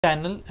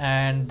channel,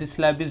 and this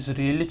lab is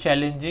really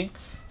challenging,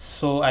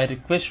 so I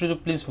request you to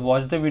please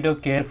watch the video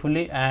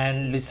carefully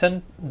and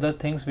listen the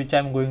things which I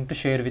am going to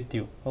share with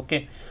you.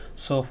 Okay,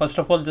 so first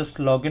of all, just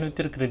log in with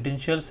your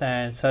credentials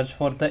and search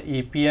for the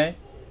API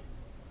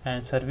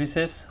and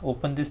services.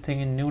 Open this thing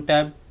in new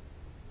tab.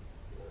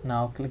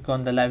 Now click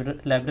on the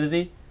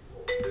library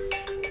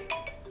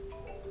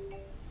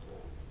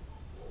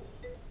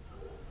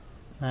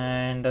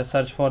and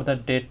search for the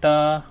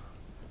data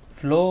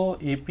flow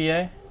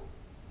API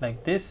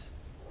like this.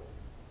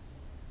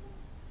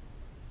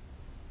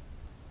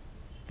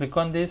 Click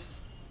on this.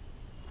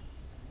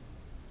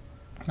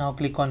 Now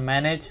click on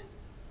manage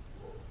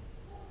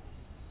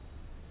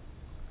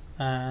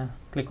and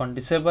click on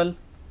disable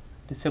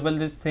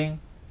this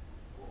thing.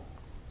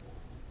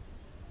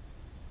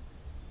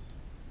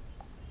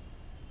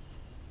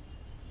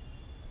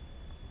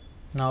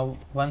 Now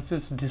once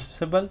it's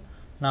disabled,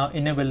 now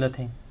enable the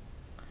thing.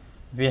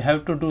 We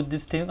have to do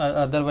this thing,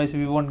 otherwise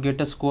we won't get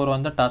a score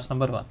on the task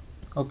number 1.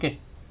 Okay,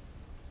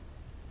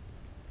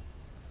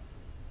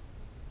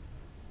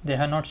 they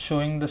are not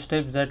showing the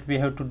steps that we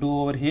have to do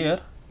over here,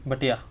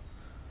 but yeah.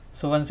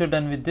 So once you're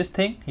done with this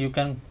thing, you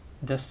can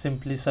just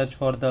simply search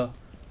for the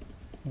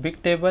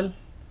Bigtable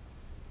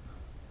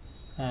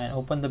and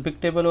open the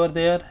Bigtable over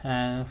there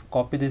and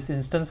copy this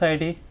instance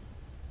ID.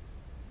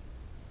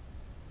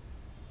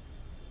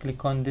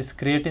 Click on this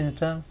create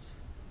instance,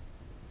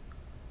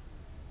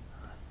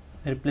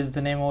 replace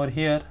the name over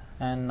here,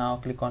 and now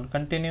click on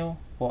continue.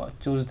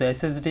 Choose the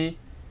SSD.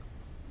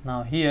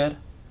 Now here,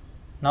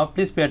 now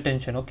please pay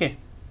attention. Okay,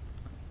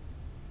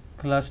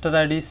 cluster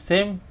ID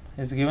same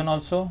is given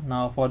also.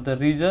 Now for the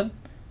region,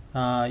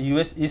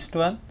 US East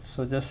 1,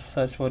 so just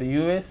search for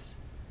US,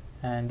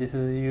 and this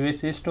is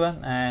US East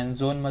 1, and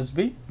zone must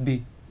be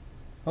D.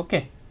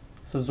 Okay,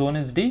 so zone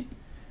is D.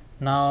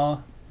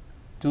 Now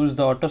choose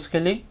the auto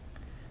scaling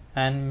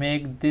and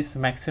make this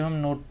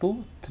maximum node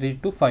to 3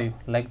 to 5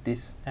 like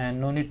this,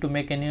 and no need to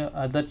make any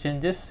other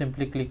changes.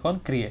 Simply click on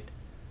create.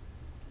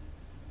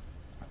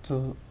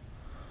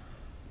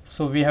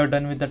 So we have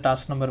done with the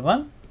task number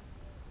 1.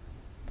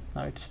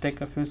 Now it's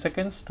take a few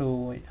seconds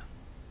to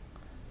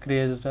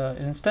create the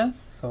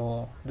instance,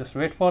 so just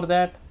wait for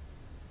that.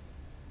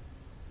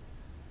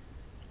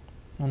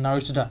 And now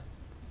it's done.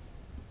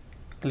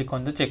 Click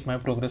on the check my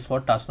progress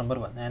for task number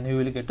 1 and you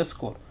will get a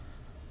score.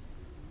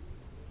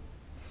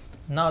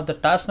 Now the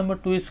task number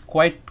 2 is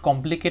quite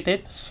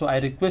complicated, so I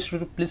request you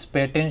to please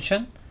pay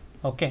attention.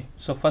 Okay,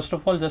 so first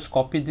of all, just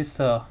copy this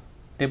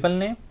table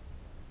name,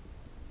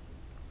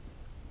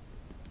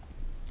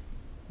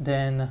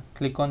 then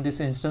click on this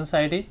instance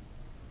ID,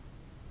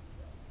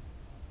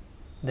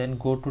 then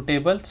go to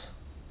tables,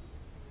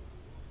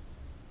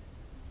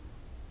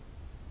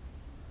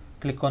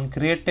 click on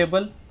create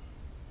table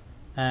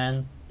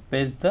and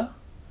paste the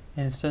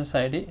instance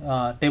ID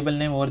table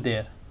name over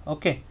there.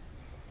 Okay,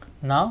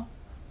 now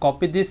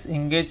copy this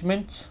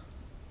engagements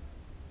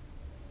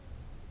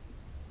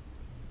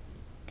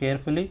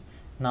carefully.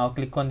 Now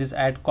click on this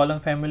add column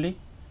family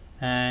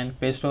and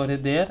paste over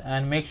there,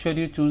 and make sure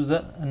you choose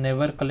the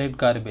never collect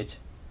garbage.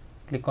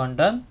 Click on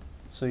done.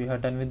 So you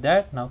have done with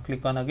that. Now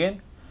click on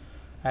again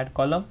add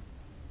column,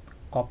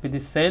 copy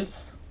this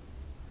cells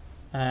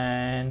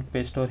and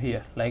paste over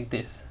here like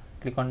this.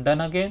 Click on done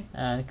again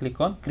and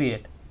click on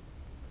create.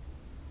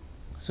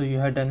 So you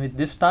have done with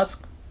this task,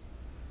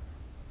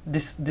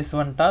 this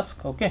one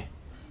task. Okay,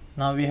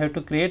 now we have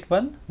to create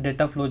one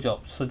data flow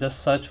job, so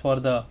just search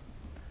for the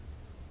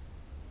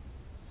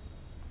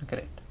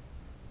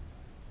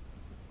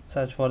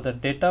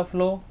data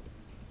flow.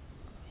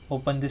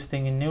 Open this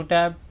thing in new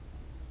tab.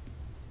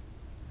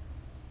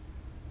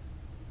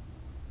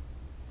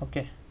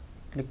 Okay,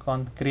 click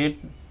on create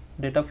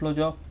data flow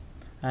job,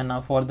 and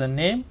now for the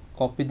name,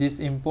 copy this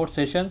import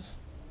sessions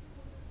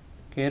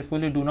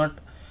carefully. Do not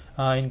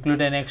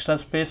include an extra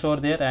space over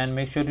there, and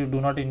make sure you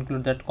do not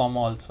include that comma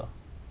also.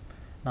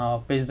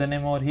 Now paste the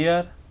name over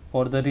here.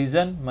 For the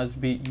region, must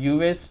be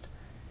US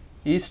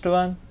East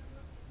 1.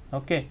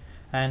 Okay,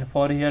 and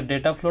for here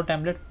data flow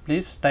template,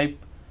 please type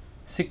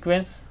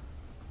sequence.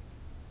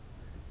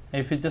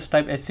 If you just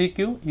type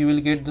SEQ, you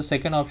will get the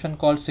second option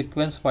called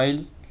sequence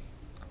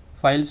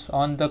files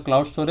on the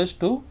cloud storage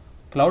to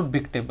cloud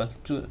Bigtable.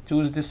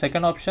 Choose the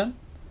second option.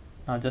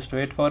 Now just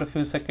wait for a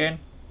few seconds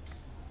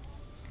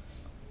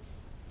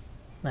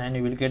and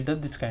you will get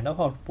this kind of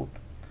output.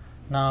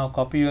 Now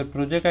copy your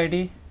project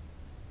ID,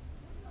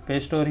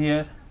 paste over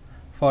here.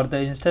 For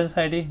the instance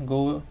ID,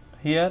 go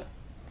here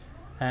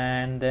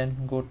and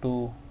then go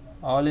to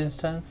all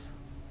instance,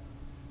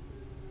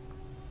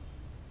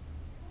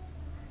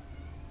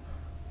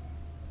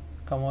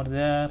 come over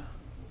there,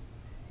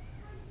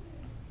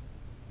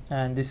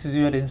 and this is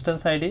your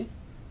instance ID.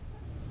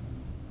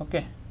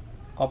 Okay,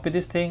 copy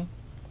this thing,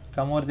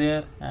 come over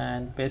there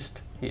and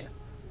paste here.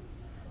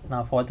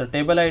 Now for the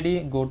table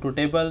ID, go to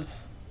tables,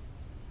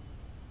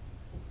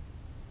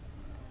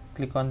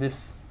 click on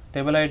this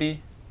table ID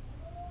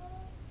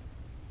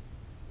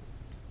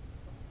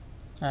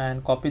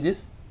and copy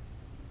this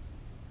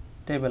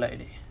table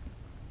ID.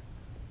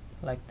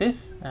 like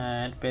this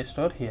and paste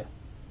over here.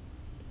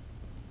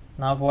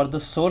 Now for the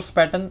source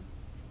path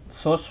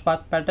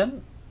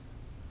pattern,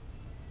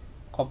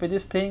 copy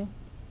this thing,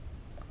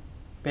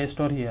 paste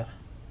over here.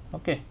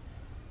 Okay,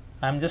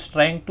 I'm just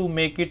trying to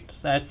make it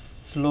as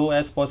slow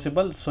as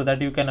possible so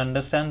that you can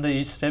understand the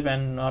each step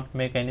and not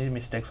make any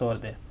mistakes over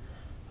there.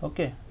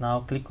 Okay,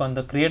 now click on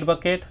the create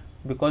bucket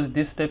because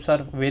these steps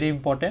are very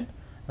important.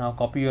 Now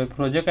copy your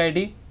project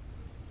ID,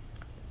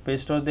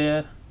 paste over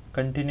there,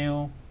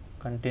 continue,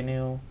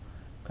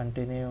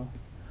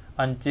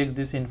 uncheck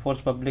this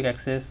enforce public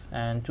access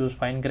and choose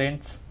fine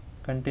grains,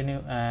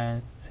 continue,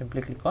 and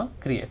simply click on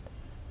create.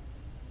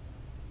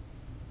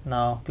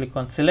 Now click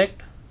on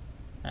select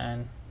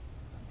and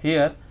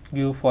here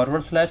give /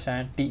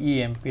 and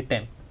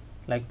temp10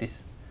 like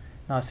this.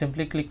 Now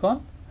simply click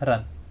on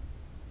run.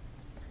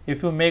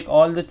 If you make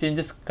all the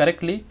changes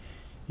correctly,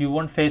 you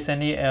won't face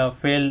any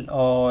fail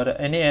or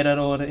any error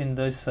over in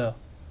this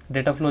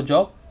data flow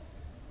job.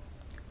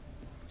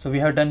 So we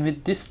have done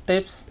with these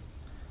steps.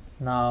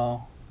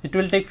 Now it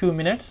will take few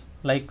minutes,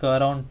 like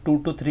around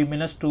 2 to 3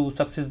 minutes to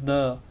success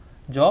the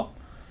job.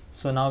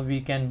 So now we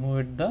can move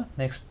it the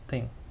next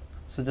thing.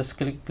 So just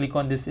click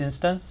on this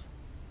instance.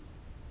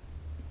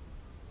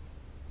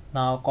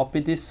 Now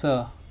copy this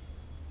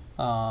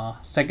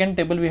second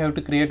table we have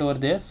to create over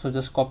there. So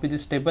just copy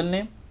this table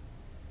name,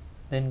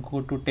 then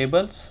go to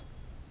tables,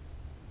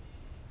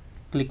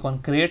 click on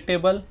create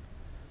table,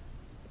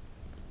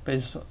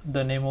 paste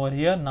the name over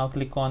here. Now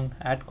click on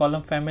add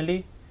column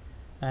family,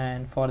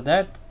 and for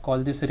that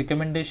call this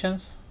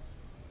recommendations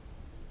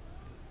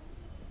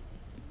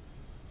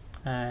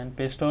and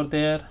paste over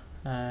there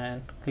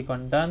and click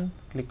on done,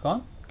 click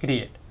on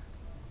create.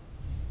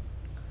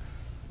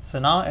 So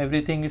now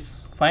everything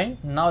is fine.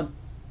 Now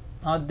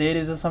there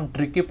is some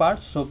tricky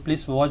parts, so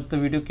please watch the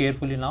video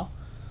carefully. Now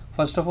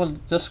first of all,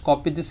 just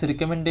copy this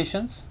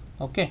recommendations.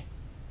 Okay,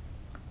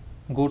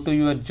 go to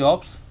your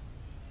jobs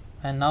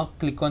and now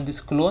click on this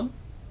clone,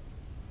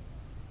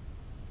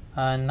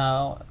 and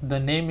now the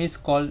name is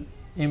called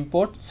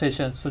import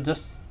sessions. So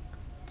just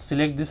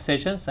select these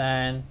sessions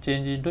and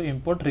change it into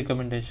import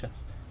recommendations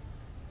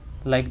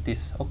like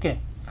this. Okay,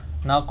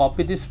 now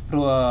copy this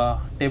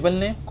table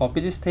name,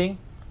 copy this thing.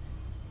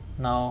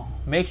 Now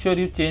make sure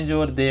you change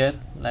over there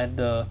like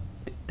the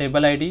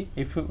table ID.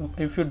 If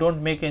you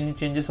don't make any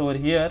changes over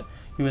here,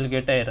 you will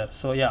get error.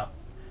 So yeah,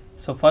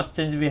 so first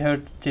change we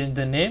have to change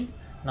the name.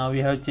 Now we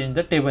have changed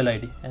the table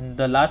ID, and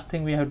the last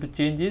thing we have to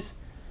change is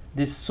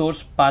this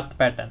source path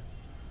pattern.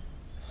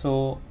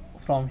 So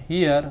from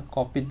here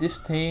copy this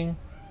thing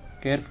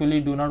carefully,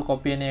 do not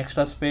copy any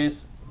extra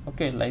space.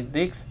 Okay, like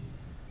this,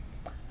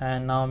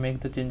 and now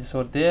make the changes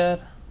over there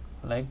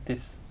like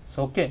this.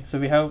 So okay, so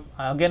we have,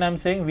 again I'm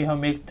saying, we have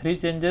made 3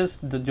 changes: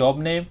 the job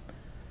name,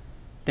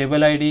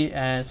 table ID,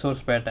 and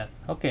source pattern.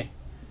 Okay,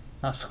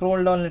 now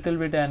scroll down a little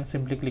bit and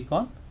simply click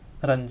on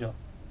run job.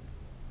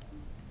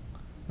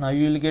 Now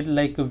you will get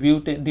like view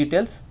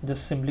details,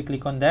 just simply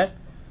click on that.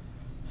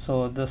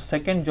 So the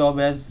second job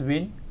has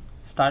been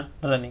start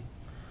running.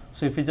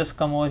 So if you just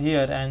come over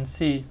here and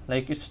see,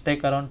 like it's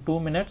take around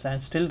 2 minutes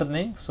and still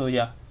running. So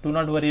yeah, do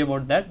not worry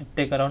about that, it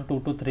take around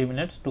 2 to 3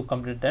 minutes to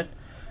complete that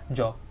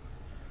job.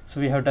 So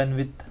we have done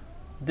with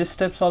these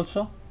steps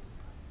also.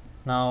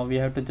 Now we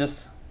have to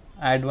just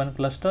add one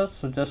cluster.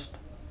 So just,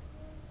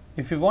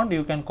 if you want,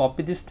 you can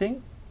copy this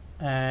thing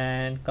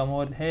and come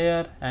over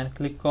here and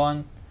click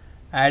on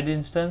add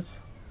instance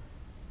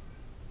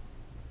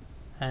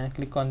and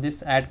click on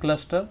this add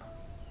cluster,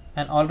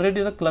 and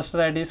already the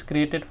cluster ID is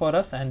created for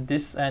us, and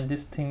this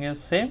thing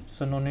is same,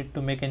 so no need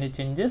to make any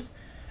changes.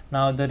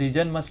 Now the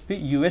region must be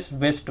US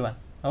West 1.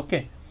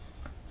 Okay,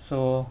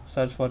 so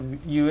search for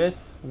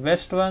US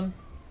West 1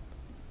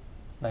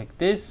 like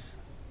this,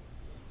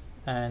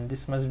 and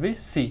this must be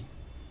C,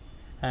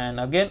 and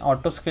again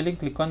auto scaling,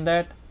 click on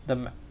that,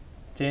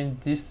 change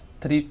this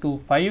 3 to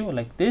 5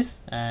 like this,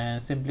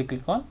 and simply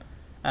click on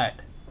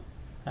add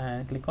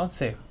and click on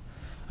save.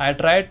 I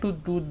try to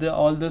do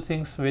all the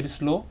things very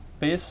slow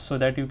pace so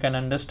that you can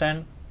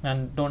understand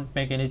and don't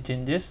make any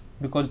changes,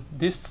 because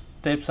these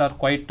steps are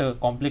quite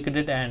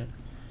complicated and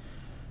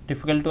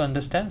difficult to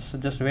understand. So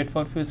just wait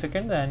for a few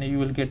seconds and you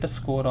will get a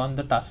score on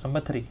the task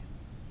number 3.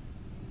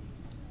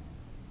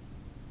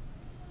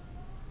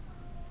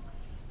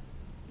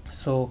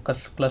 So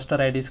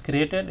cluster ID is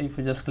created. If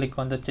you just click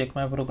on the check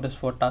my progress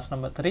for task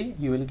number 3,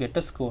 you will get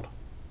a score.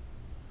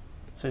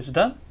 So it's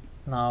done.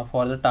 Now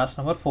for the task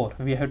number 4,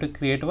 we have to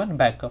create one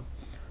backup.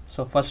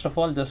 So first of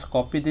all, just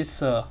copy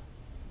this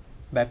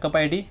backup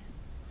ID,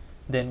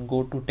 then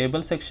go to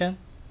table section.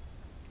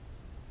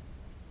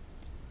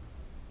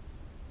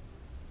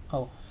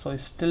 Oh, so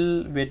it's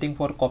still waiting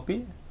for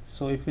copy.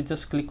 So if you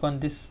just click on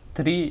this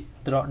 3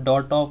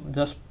 dot of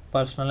just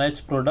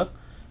personalized product,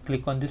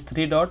 click on these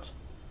 3 dots.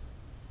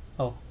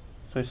 Oh,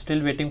 so it's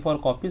still waiting for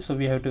copy, so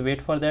we have to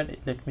wait for that.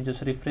 Let me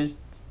just refresh.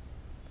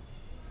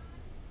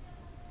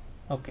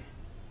 Okay,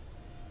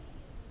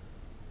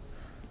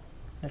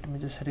 let me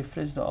just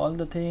refresh all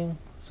the thing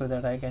so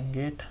that I can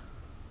get.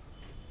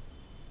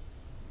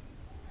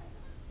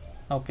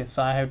 Okay,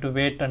 so I have to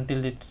wait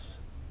until it's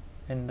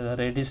in the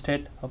ready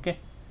state. Okay,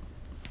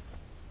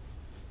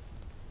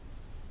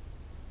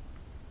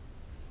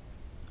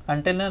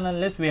 until and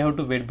unless we have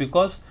to wait,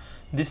 because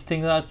these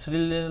things are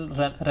still in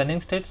running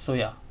state. So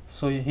yeah,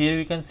 so here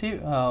you can see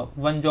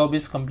one job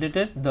is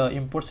completed, the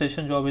import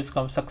session job is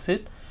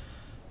succeed.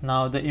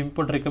 Now the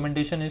import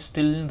recommendation is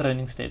still in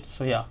running state.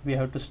 So yeah, we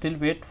have to still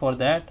wait for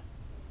that.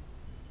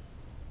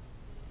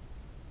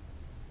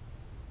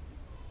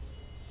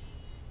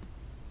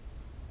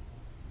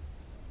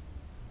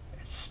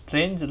 It's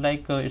strange,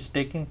 like it's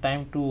taking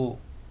time to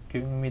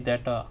giving me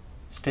that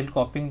still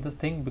copying the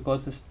thing,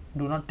 because it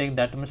do not take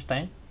that much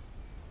time.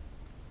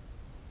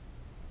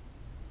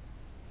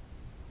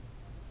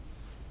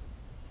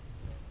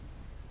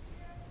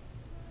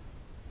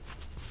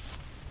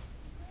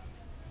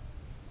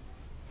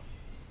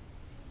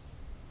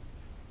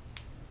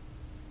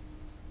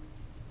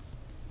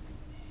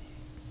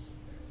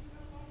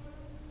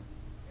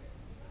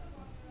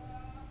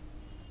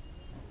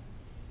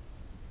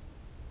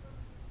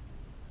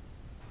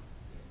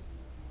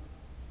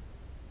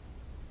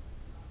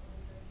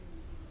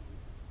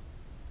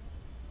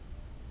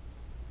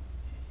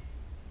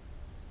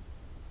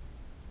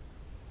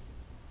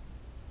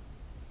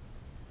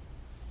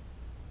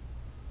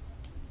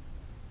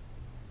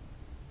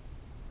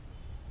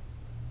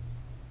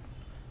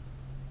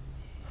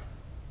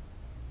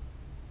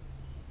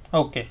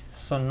 Okay,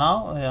 so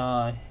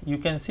now you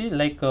can see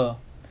like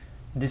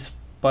this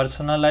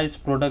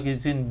personalized product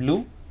is in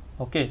blue.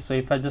 Okay, so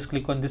if I just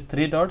click on these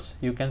three dots,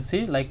 you can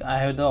see like I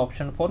have the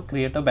option for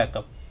create a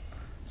backup.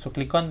 So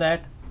click on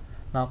that.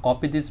 Now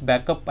copy this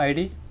backup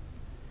ID,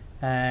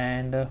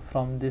 and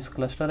from this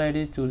cluster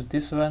ID choose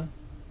this one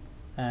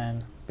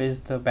and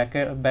paste the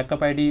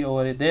backup ID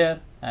over there,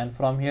 and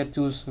from here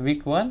choose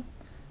week 1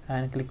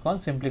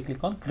 and simply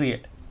click on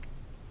create.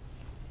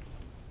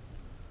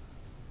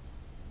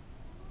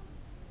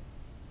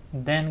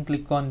 Then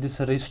click on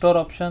this restore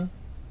option,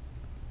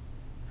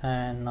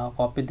 and now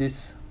copy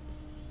this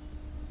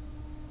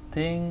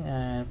thing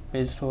and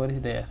paste over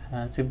there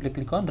and simply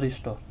click on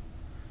restore.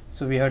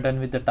 So we are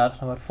done with the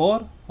task number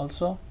 4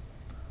 also.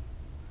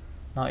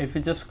 Now if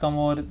you just come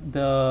over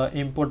the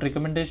import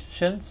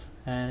recommendations,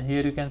 and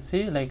here you can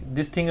see like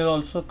this thing is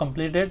also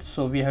completed.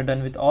 So we have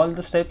done with all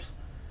the steps.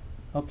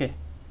 Okay,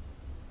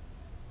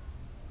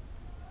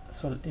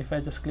 so if I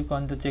just click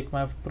on the check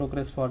my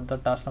progress for the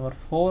task number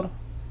 4,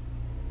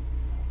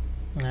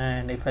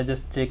 and if I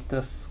just check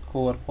the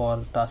score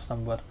for task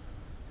number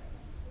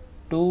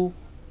 2,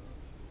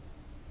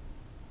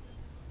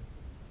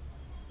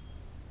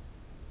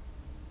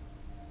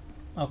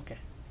 okay,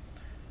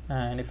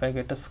 and if I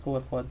get a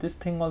score for this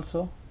thing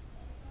also,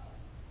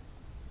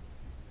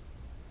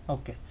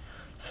 okay,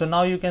 so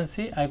now you can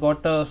see I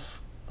got a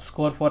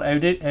score for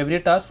every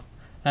task.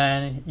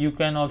 And you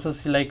can also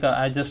see like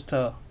I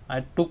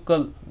took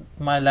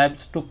my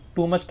labs took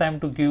too much time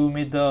to give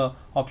me the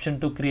option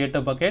to create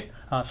a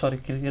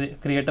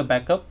create a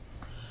backup,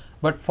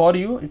 but for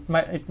you it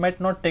might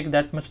not take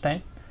that much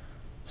time.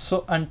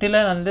 So until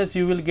and unless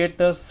you will get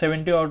a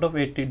 70 out of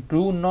 80,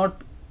 do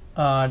not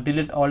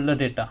delete all the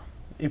data.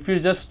 If you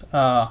just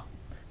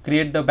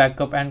create the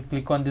backup and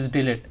click on this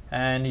delete,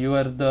 and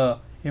the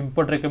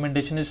import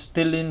recommendation is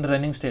still in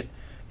running state,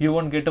 you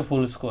won't get a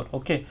full score.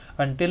 Okay,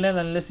 until and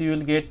unless you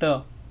will get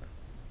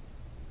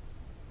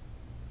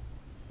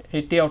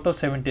 80 out of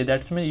 70,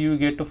 that's mean you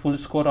get a full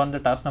score on the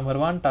task number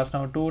 1, task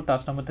number 2,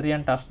 task number 3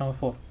 and task number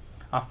 4.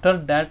 After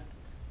that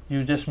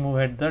you just move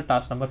ahead the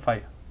task number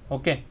 5.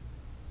 Okay,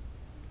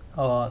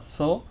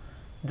 so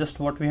just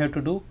what we have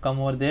to do,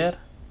 come over there,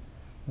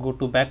 go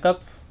to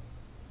backups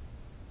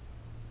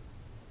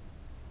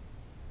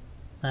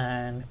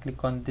and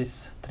click on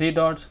this 3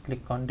 dots,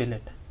 click on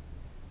delete,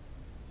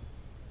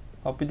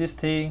 copy this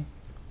thing,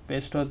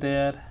 paste over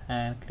there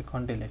and click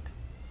on delete.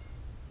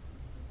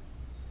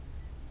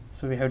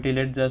 So we have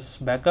deleted this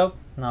backup.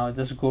 Now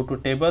just go to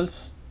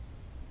tables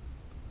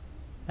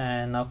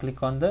and now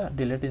click on the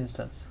delete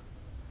instance,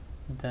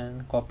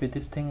 then copy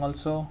this thing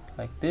also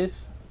like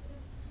this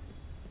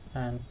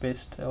and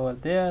paste over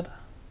there.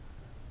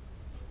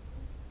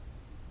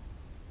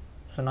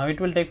 So now it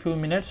will take few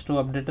minutes to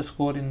update the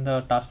score in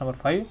the task number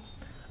 5.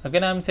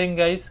 Again I am saying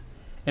guys,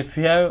 if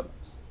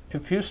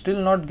you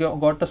still not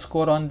got a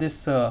score on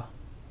this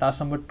task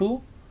number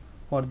 2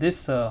 for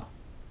this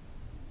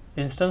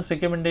instance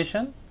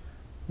recommendation,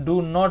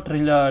 do not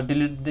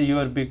delete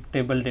your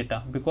Bigtable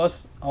data,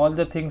 because all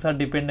the things are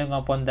depending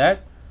upon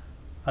that.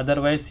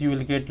 Otherwise you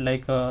will get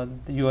like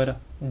your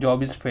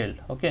job is failed.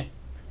 Okay,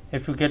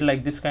 if you get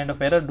like this kind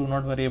of error, do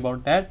not worry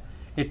about that.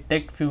 It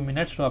takes few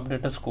minutes to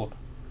update a score.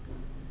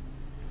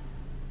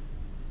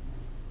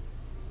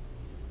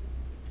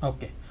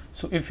 Okay,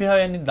 so if you have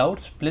any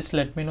doubts, please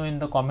let me know in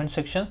the comment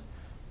section.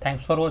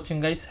 Thanks for watching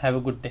guys, have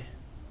a good day.